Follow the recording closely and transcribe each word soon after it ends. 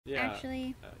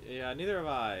actually. Yeah, neither have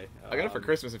I. I got it for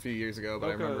Christmas a few years ago, but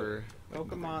I remember...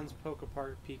 Pokemon's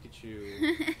Pokepark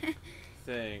Pikachu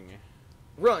thing.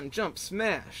 Run, jump,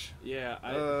 smash. Yeah,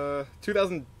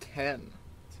 2010.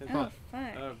 Oh, fuck.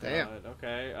 Oh, God. Damn.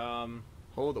 Okay,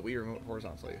 Hold the Wii remote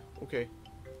horizontally. Okay.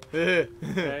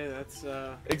 okay, that's,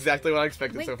 exactly what I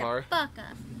expected Wake so far. the fuck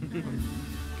up.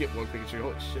 Get woke Pikachu.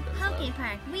 Holy shit, that's loud.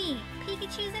 Pokepark, Wii,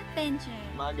 Pikachu's Adventure.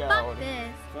 My God. Fuck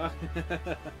this.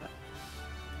 fuck.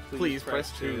 Please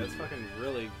press 2. That's fucking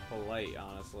really polite,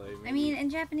 honestly. I mean, in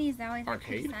Japanese, they always have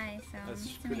Arcade? kudasai, so... That's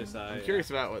it's amazing. kudasai. I'm curious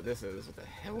about what this is. What the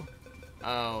hell?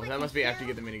 Oh, that must be after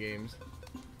you get the minigames.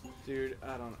 Dude,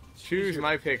 I don't know. Choose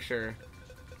my picture.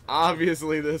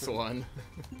 Obviously this one.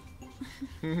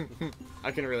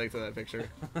 I can relate to that picture.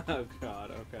 Oh,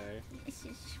 God, okay. It's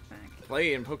just fuck.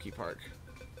 Play in Pokepark.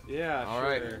 Yeah, All sure.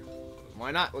 right.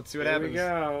 Why not? Let's see what Here happens. we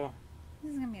go.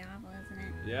 This is gonna be awful, isn't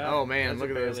it? Yeah. Oh, man, that's look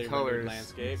a at those barely colors. rendered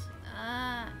landscape.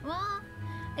 Well,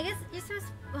 I guess you're supposed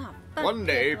to... Oh, fuck One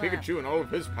day, Piplup. Pikachu and all of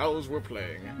his pals were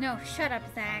playing. No, shut up,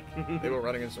 Zach. They were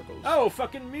running in circles. Oh,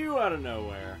 fucking Mew out of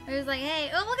nowhere. It was like, hey,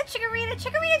 oh, look at Chikorita.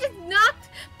 Chikorita just knocked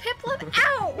Piplup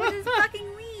out with his fucking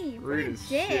Wii. What Rude a as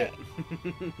dick.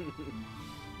 shit.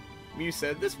 Mew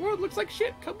said, "This world looks like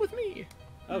shit. Come with me."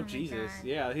 Oh, my Jesus. God.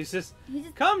 Yeah, he's just... He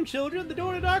just... Come, children, the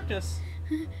door to darkness.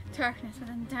 Darkness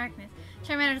within darkness.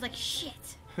 Charmander's like, shit.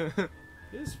 Our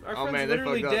Oh friend's man, they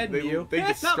literally fucked up. dead, They Mew.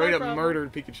 just Not my straight up problem.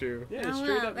 murdered Pikachu. Yeah, Oh,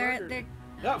 straight well, up they're... murdered. they're...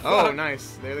 Oh, Oh, fuck.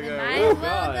 nice. There they They go. might Oh, as well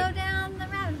God. go down the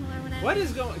rabbit hole or whatever. What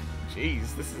is going...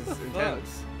 Jeez, this is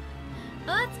intense.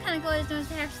 Well, that's kind of cool. Just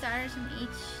to have starters from each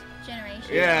generation.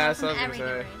 Yeah, or that's from what I was every gonna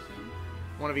say. generation.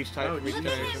 One of each type Oh, from each Look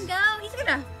at him generation. go. He's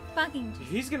gonna fucking...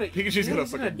 He's gonna... Pikachu's gonna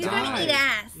fucking He's die. gonna eat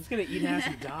ass. He's gonna eat ass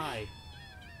and die.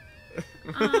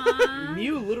 Aww.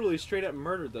 Mew literally straight up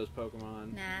murdered those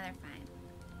Pokemon. Nah, they're fine.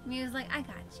 Mew's like, I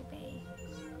got you, babe.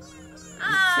 Same.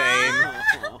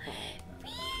 Oh.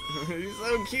 He's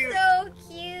so cute. So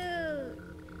cute.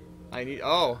 I need.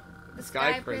 Oh, The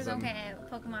Sky Prism. Okay,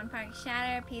 Pokemon Park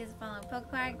Shatter. Please follow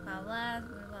Pokepark. Blah blah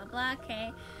blah blah.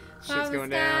 Okay. Shit's Follow the going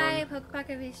sky. down.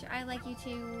 Pokepark. I like you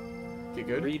too. Okay,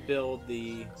 good. Rebuild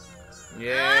the...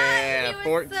 Yeah, he was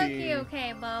 14. So cute.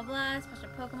 Okay, blah blah. Special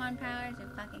Pokemon powers. Who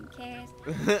fucking cares?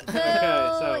 Okay,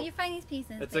 so you find these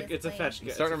pieces. it's a fetch.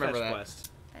 It's Starting a to remember fetch that.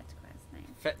 quest. Fetch quest. Nice.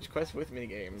 Fetch quest with It's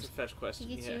minigames. a fetch quest.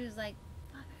 Pikachu Yeah. was like,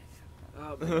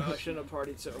 Oh my god, I shouldn't have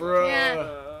partied so much. Bruh,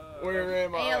 Yeah. where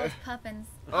am hey, I? those puffins.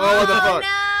 Oh, what the fuck?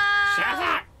 No! Shut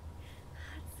up!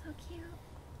 That's so cute.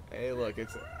 Hey, look,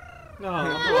 it's.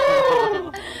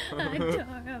 No.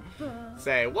 Adorable.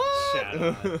 Say what? Shut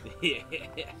up. Yeah.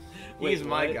 He's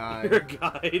my what? guy. Your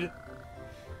guide.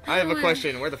 I have a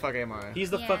question. Where the fuck am I? He's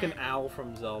the Yeah. fucking owl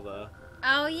from Zelda.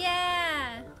 Oh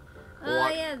yeah. Oh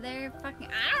What? yeah, they're fucking.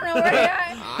 I don't know where they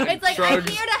are. It's like Shrugs.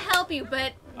 I'm here to help you,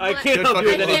 but I but can't help you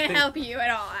Good with I fucking can't anything. help you at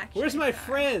all. Actually, Where's my Sorry.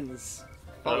 friends?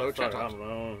 Follow fuck, Chat I don't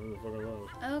know. Who the fuck are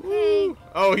those? Okay. Woo.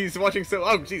 Oh, he's watching so.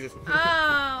 Oh, Jesus.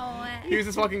 Oh. He was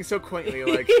just walking so quaintly,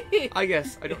 like, I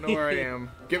guess, I don't know where I am.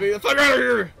 Get me the fuck out of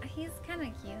here! He's kind of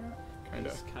cute. Kinda.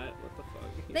 He's kind of, what the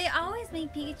fuck? They always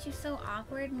make Pikachu so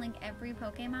awkward in like every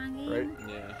Pokemon game. Right?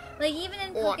 Yeah. Like even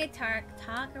in What? Poketark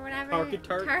Talk or whatever.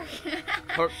 Poketark?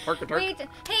 Park a tark. Wait,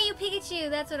 hey you Pikachu,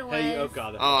 that's what it was. Hey, oh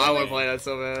god. Oh, I It want to was- play that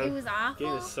so It bad. was Game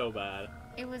awful. is so bad.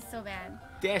 It was so bad.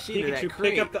 Dash into Pikachu, that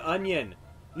crate. pick up the onion.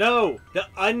 No, the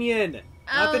onion,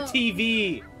 not the Oh.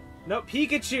 TV. No,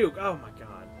 Pikachu. Oh my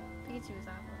god. Pikachu was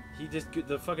awful. He just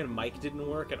the fucking mic didn't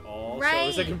work at all, so it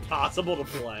was like Right. impossible to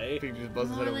play. Pikachu just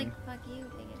buzzes More at like him. fuck you,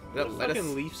 Pikachu. That What, lettuce.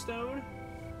 fucking leaf stone.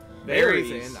 Berries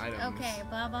and items. Okay,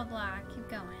 blah blah blah. Keep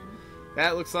going.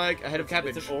 That looks like a head of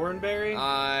cabbage. It's an oranberry.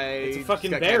 It's a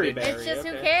fucking berry berry. It's just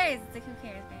who okay. cares. It's like who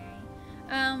cares,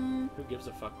 Barry. Who gives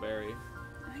a fuck, Berry?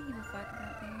 I don't give a fuck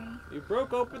about Barry. You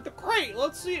broke open the crate.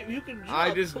 Let's see if you can jump.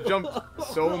 I just jumped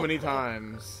so many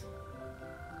times.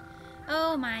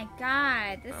 Oh my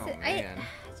god. This Oh, is man.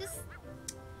 I just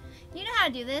you know how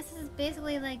to do this. This is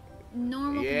basically like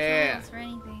normal Yeah. controls for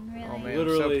anything, really. Oh, man.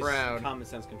 Literally so proud. common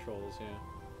sense controls. Yeah.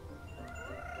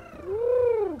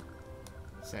 Woo.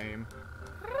 Same.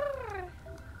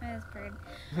 That is bird.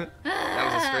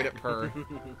 That was a straight up purr.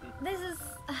 This is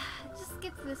just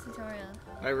skip this tutorial.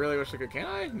 I really wish I could. Can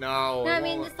I? No. No, I I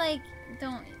mean won't. just like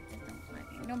don't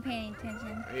pay any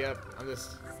attention. Yep, I'm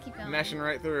just Just keep going. mashing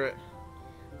right through it.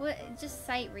 What? Just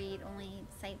sight read, only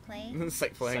sight play.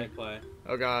 Sight playing. Side play.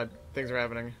 Oh god, things are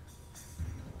happening.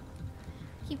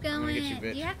 Keep I'm gonna going. get you,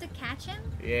 bitch. Do you have to catch him?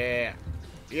 Yeah.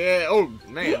 Yeah. Oh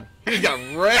man, he got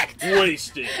wrecked.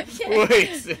 Wasted.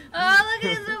 Wait. Oh, look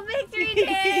at his little victory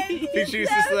dance. He's Pikachu's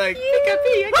so just like, cute. pick up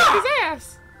me, I got his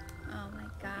ass. Oh my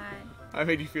god. I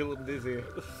made you feel a little dizzy.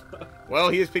 Well,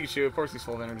 he is Pikachu. Of course he's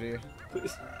full of energy.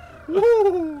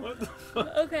 Woo! What the fuck?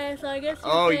 Okay, so I guess.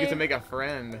 You get to make a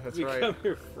friend. That's Become right.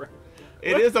 your friend.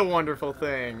 It is a wonderful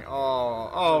thing.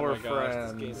 Oh, we're my gosh,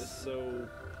 friends. this game is so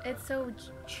It's so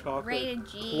chocolate, rated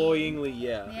G. cloyingly,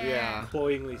 yeah. Yeah.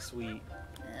 Cloyingly sweet.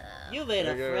 You made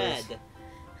a There goes. friend.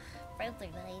 Friends are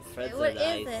nice. Friends What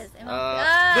are is nice. this?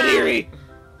 Baniri!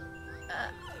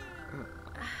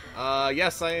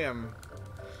 Yes, I am.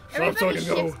 Everybody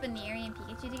ships Baniri and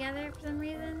Pikachu together for some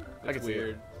reason. I can It's see it.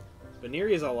 weird.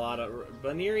 Baniri is a lot of...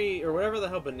 Baniri, or whatever the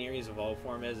hell Baniri's evolved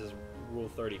form is Rule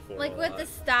 34. Like a with lot. the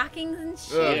stockings and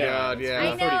shit. Oh, Yeah, God, it's yeah. I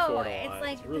Rule know. 34 a lot. It's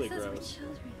like, really this gross. is for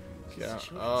children. Yeah.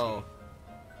 It's a Oh.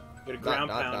 But a ground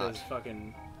Dot, pound dot. is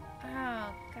fucking... Oh,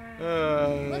 God.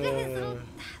 Uh, Look at his little,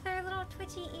 their little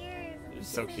twitchy ears. It's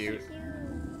so cute.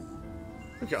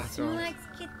 cute. God, so much.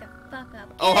 Snorlax, get the fuck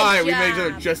up. Oh, Good hi, we made each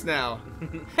job. other just now.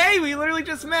 Hey, we literally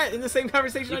just met in the same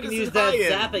conversation You I can just use said that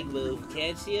hi in. zapping move,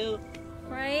 can't you?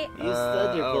 Right? Use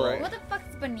Thunderbolt. alright. What the fuck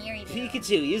does Baniri do?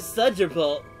 Pikachu, use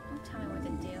Thunderbolt. Don't tell me what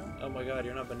to do. Oh my god,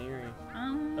 you're not Baniri.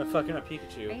 Um, Fucking not Are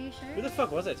Pikachu. you sure? Who the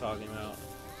fuck was I talking about?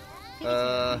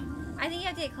 I think you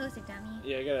have to get closer, dummy.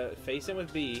 Yeah, I gotta face him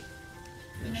with B.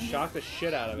 And shock the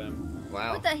shit out of him.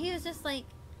 Wow. What the? He was just like,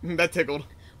 That tickled.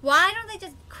 why don't they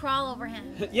just crawl over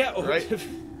him? Yeah, Right.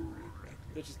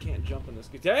 They just can't jump in this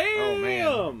game. Damn! Oh,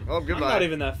 man. Oh, goodbye. I'm not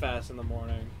even that fast in the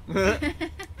morning.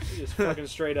 Just fucking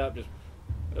straight up, just...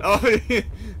 Oh,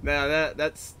 nah,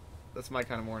 that's my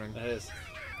kind of morning. That is.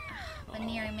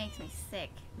 Baniri makes me sick.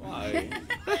 Why?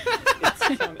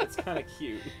 it's kind of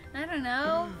cute. I don't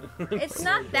know. It's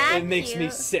not that It makes me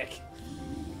cute. sick.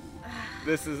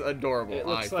 This is adorable. It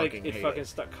looks I like fucking it hate fucking it.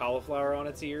 stuck cauliflower on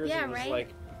its ears. Yeah, and was right? like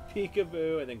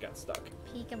peekaboo, and then got stuck.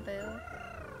 Peekaboo.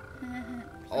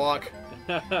 Awk.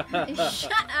 Shut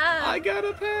up. I got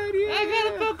a pad, yeah.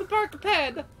 I got a Pokepark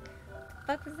pad.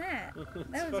 Fuck was that? It's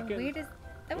That was the fucking- weirdest.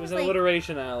 That It was was an like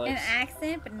alliteration, an Alex.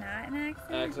 accent, but not an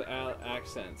accent.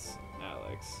 Accents,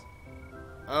 Alex.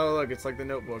 Oh, look, it's like the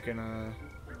Notebook in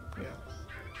yeah.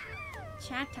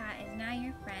 Chatot is now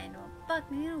your friend. Well, fuck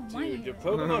me, I don't want Dude, you. your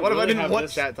Pokemon What if I really didn't have want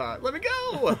this... chat talk? Let me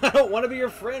go. I don't want to be your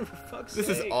friend, for fuck's This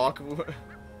is sake. awkward.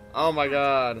 Oh my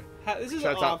god. This is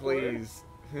Chat talk, awkward. please.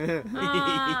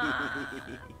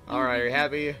 Aw. Alright, are you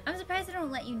happy? I'm surprised they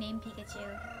don't let you name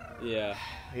Pikachu. Yeah.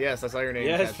 Yes, I saw your name,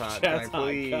 Yes, Chat Can I Chatot,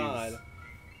 please? God.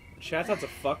 Chatot's a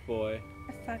fuckboy.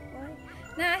 A fuckboy?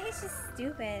 Nah, he's just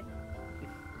stupid.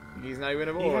 He's not even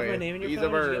a boy. You have my name in your He's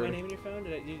phone? a Did you get bird. my name in your phone?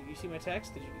 Did you see my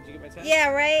text? Did you get my text? Yeah,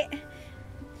 right?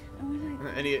 I wanna,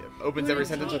 And he opens every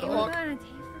sentence with a a walk. You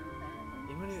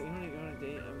wanna go on a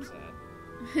date? I'm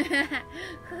sad.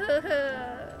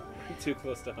 Too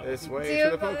close to home. This way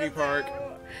to the Pokepark.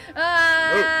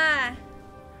 Ah!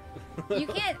 You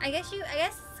can't. I guess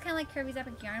it's kind of like Kirby's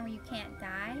Epic Yarn where you can't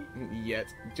die. Yet.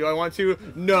 Do I want to?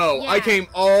 No. I Yeah. came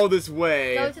all this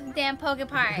way. Go to the damn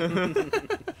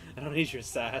Pokepark. I don't need your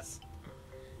sass.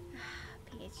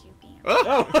 Pikachu being.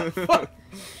 Oh, fuck.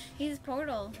 He's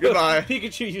Portal. Goodbye.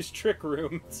 Pikachu used Trick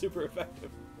Room. Super effective.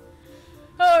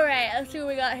 Alright, let's see what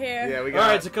we got here. Yeah, we Alright,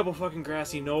 got it's a couple fucking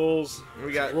grassy knolls.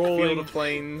 we got rolling. Field of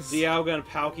Plains. Dialga and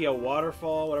Palkia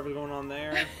waterfall, whatever's going on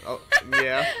there. Oh,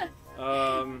 yeah.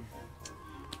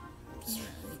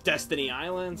 Destiny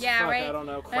Islands. Yeah, Fuck, right. I don't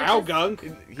know. That's Crowgunk.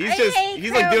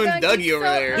 He's like doing Croagunk, Dougie he's over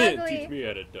so there. ugly. Teach me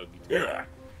how to Dougie.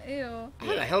 Ew.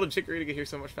 How the hell did Chikorita get here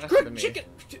so much faster than me? Chicken.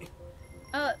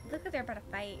 Oh, look at they're about to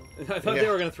fight. I thought Yeah. they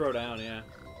were gonna throw down. Yeah.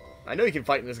 I know you can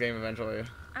fight in this game eventually.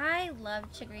 I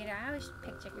love Chikorita. I always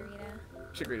pick Chikorita.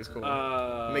 Chikorita's cool.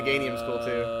 Uh, Meganium's cool,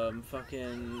 too.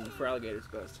 Fucking for alligators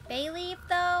best. Bayleaf,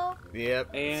 though? Yep.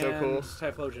 And So cool.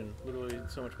 Typhlosion, literally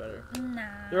so much better. Nah.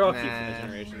 They're all cute Nah. from the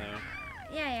generation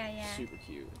though. Yeah. Super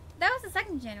cute. That was the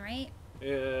second gen, right?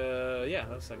 Yeah,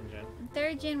 that was second gen. And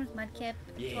third gen was Mudkip,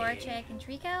 Yeah. Torchic, and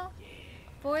Trico.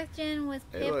 Fourth gen was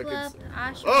Hey, look, Piplup,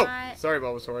 it's- Oshawott, Oh! Sorry,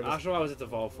 Bulbasaur. I just- Oshawott was its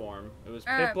evolved form. It was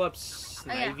yeah. Piplup,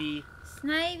 Snivy,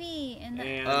 Snivy, and the...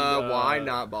 and why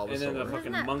not And then the Bulbasaur?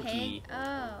 fucking Wasn't that monkey. Pig?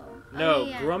 Oh. No, Oh,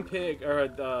 yeah. Grumpig or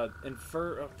the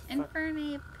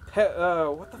Infernape.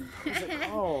 what the fuck is it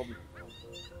called?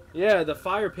 Yeah, the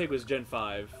fire pig was Gen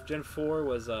 5. Gen 4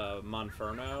 was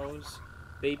Monferno's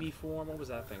baby form. What was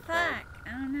that thing called? Fuck,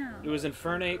 I don't know. It was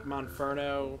Infernate,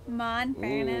 Monferno.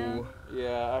 Monferno. Ooh.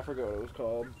 Yeah, I forgot what it was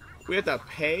called. We have to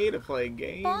pay to play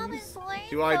games. Bulbasaur.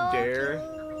 Do I dare?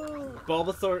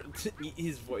 Bulbasaur,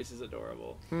 his voice is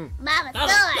adorable.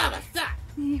 Bulbasaur.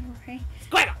 Right.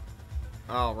 Squirtle!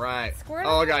 All right. Squirtle?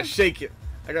 Oh, I gotta shake it.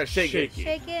 I gotta shake it.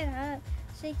 Shake it up.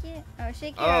 Shake it. Oh,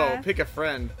 shake it Oh, up. pick a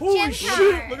friend. Holy Chimchar.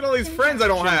 shit! Look at all these Chimchar. friends I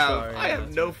don't have. Chimchar, I yeah, have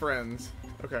that's no right. friends.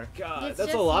 Okay. God, It's that's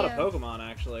a just lot you. of Pokemon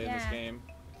actually in this Yeah. game.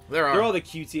 There are. They're all the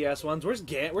cutesy ass ones. Where's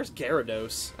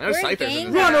Gyarados? I know Where's Scyther's in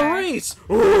Gengar? there. Run a race!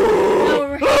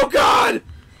 right. Oh God!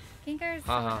 Gengar's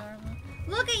so Uh-huh. adorable.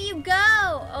 Look at you go!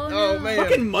 Oh no. Oh, man.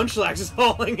 Fucking Munchlax is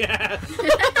hauling ass.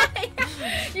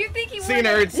 You think he See, won?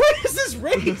 nerds. What is this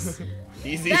race?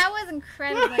 Easy. That was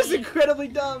incredibly. That was incredibly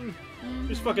dumb. Mhm.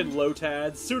 There's fucking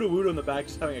Lotads. Sudowoodo in the back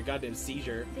just having a goddamn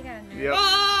seizure. They got a nerve. Yep.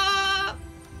 Ah!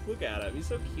 Look at him. He's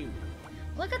so cute.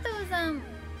 Look at those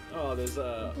Oh, there's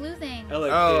blue things.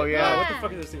 Oh, yeah. What the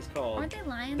fuck are those things called? Aren't they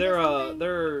lions? They're or something?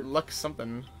 they're Lux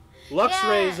something.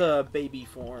 Luxray's Yeah. Baby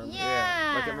form.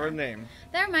 Yeah. Like I remember the name.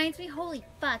 That reminds me, holy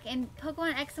fuck! In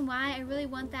Pokemon X and Y, I really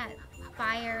want that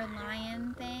fire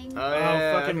lion thing. Oh, Oh,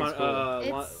 yeah, fucking that thing's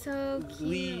cool. It's so cute.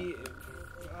 Lee.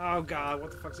 Oh God,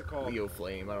 what the fuck's it called? Leo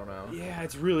Flame, I don't know. Yeah,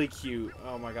 it's really cute.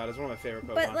 Oh my God, it's one of my favorite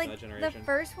Pokemon But from like that the generation.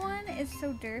 first one is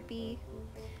so derpy.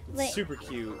 It's like- super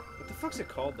cute. What the fuck's it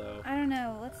called though? I don't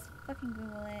know. Let's fucking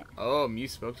Google it. Oh, Mew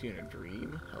spoke to you in a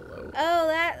dream? Hello. Oh,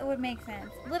 that would make sense.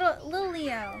 Little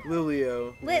Leo.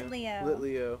 Lilio. Lit Leo.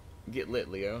 Leo. Get lit,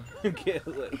 Leo. Get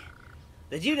lit.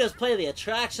 Did you just play the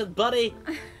attraction, buddy?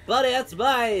 Buddy, that's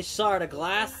my shard of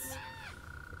glass.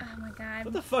 Oh my god.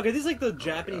 What the fuck? Are these like the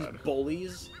Japanese God.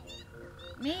 bullies?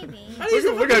 Maybe. Are these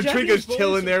the Look at fucking Japanese Trico's bullies?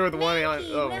 chilling there with one eye on.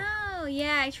 Mankey, Oh. no.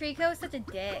 Yeah, Trico's such a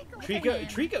dick. Look at him.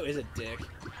 Trico is a dick.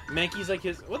 Mankey's like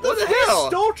his. What What the fuck? hell? He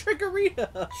stole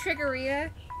Trickerita. Trickerita.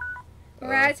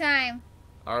 We're out of time.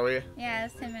 Are we? Yeah,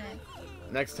 it's 10 minutes.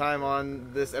 Next time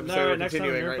on this episode, No, we're next time on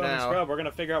continuing Nerd right Bone and now. Scrub, we're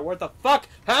gonna figure out what the fuck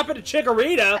happened to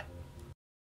Chikorita.